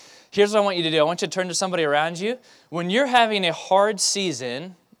Here's what I want you to do. I want you to turn to somebody around you. When you're having a hard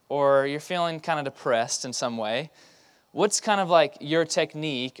season or you're feeling kind of depressed in some way, what's kind of like your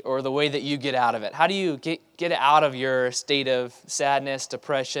technique or the way that you get out of it? How do you get out of your state of sadness,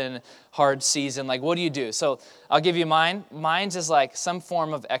 depression, hard season? Like, what do you do? So I'll give you mine. Mine's is like some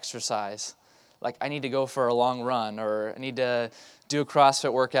form of exercise. Like, I need to go for a long run, or I need to do a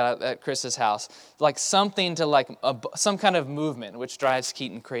CrossFit workout at Chris's house. Like something to like some kind of movement, which drives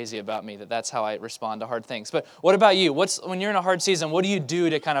Keaton crazy about me, that's how I respond to hard things. But what about you? When you're in a hard season, what do you do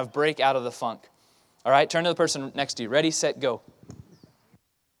to kind of break out of the funk? All right, turn to the person next to you. Ready, set, go.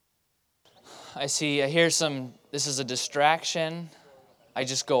 I hear this is a distraction. I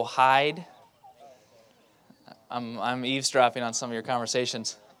just go hide. I'm eavesdropping on some of your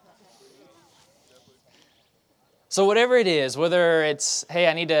conversations. So whatever it is, whether it's, hey,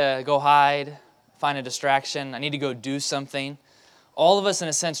 I need to go hide, find a distraction, I need to go do something, all of us, in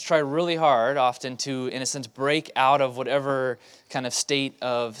a sense, try really hard often to, in a sense, break out of whatever kind of state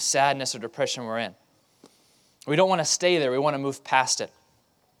of sadness or depression we're in. We don't want to stay there. We want to move past it.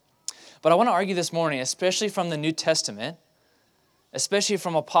 But I want to argue this morning, especially from the New Testament, especially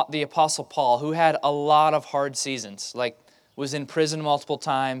from the Apostle Paul, who had a lot of hard seasons, like was in prison multiple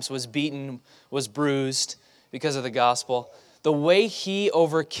times, was beaten, was bruised because of the gospel. The way he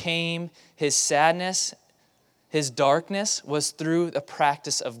overcame his sadness, his darkness, was through the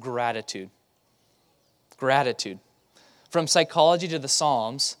practice of gratitude. Gratitude. From psychology to the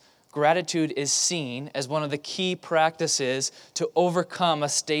Psalms, gratitude is seen as one of the key practices to overcome a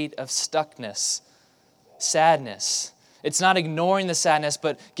state of stuckness, sadness. It's not ignoring the sadness,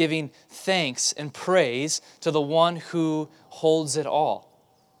 but giving thanks and praise to the one who holds it all.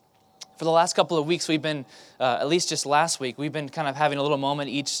 For the last couple of weeks, we've been, at least just last week, we've been kind of having a little moment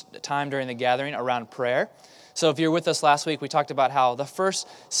each time during the gathering around prayer. So if you're with us last week, we talked about how the first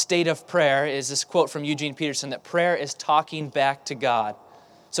state of prayer is this quote from Eugene Peterson, that prayer is talking back to God.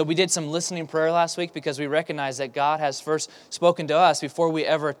 So we did some listening prayer last week because we recognize that God has first spoken to us before we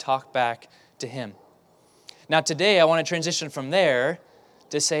ever talk back to Him. Now today, I want to transition from there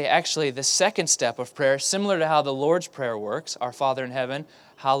to say actually the second step of prayer, similar to how the Lord's Prayer works, Our Father in heaven,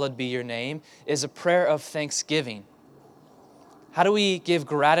 hallowed be your name, is a prayer of thanksgiving. How do we give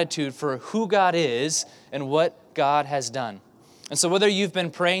gratitude for who God is and what God has done? And so whether you've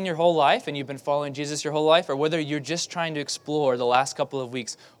been praying your whole life and you've been following Jesus your whole life, or whether you're just trying to explore the last couple of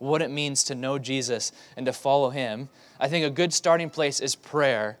weeks what it means to know Jesus and to follow Him, I think a good starting place is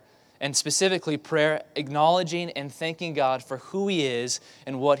prayer, and specifically prayer acknowledging and thanking God for who He is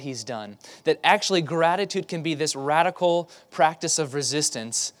and what He's done. That actually gratitude can be this radical practice of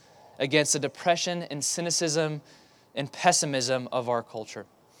resistance against the depression and cynicism and pessimism of our culture.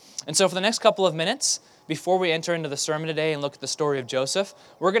 And so for the next couple of minutes, before we enter into the sermon today and look at the story of Joseph,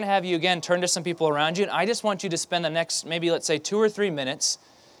 we're going to have you again turn to some people around you, and I just want you to spend the next, maybe let's say 2 or 3 minutes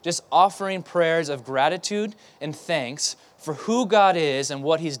just offering prayers of gratitude and thanks for who God is and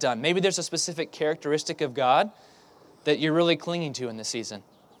what He's done. Maybe there's a specific characteristic of God that you're really clinging to in this season.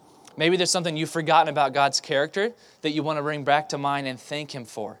 Maybe there's something you've forgotten about God's character that you want to bring back to mind and thank Him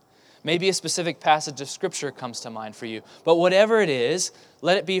for. Maybe a specific passage of Scripture comes to mind for you. But whatever it is,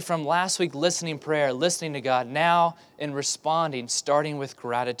 let it be from last week listening prayer, listening to God, now in responding, starting with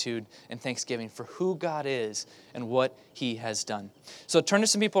gratitude and thanksgiving for who God is and what He has done. So turn to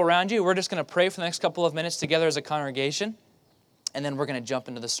some people around you. We're just going to pray for the next couple of minutes together as a congregation, and then we're going to jump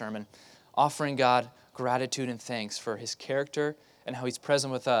into the sermon, offering God gratitude and thanks for His character and how He's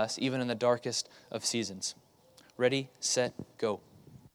present with us even in the darkest of seasons. Ready, set, go.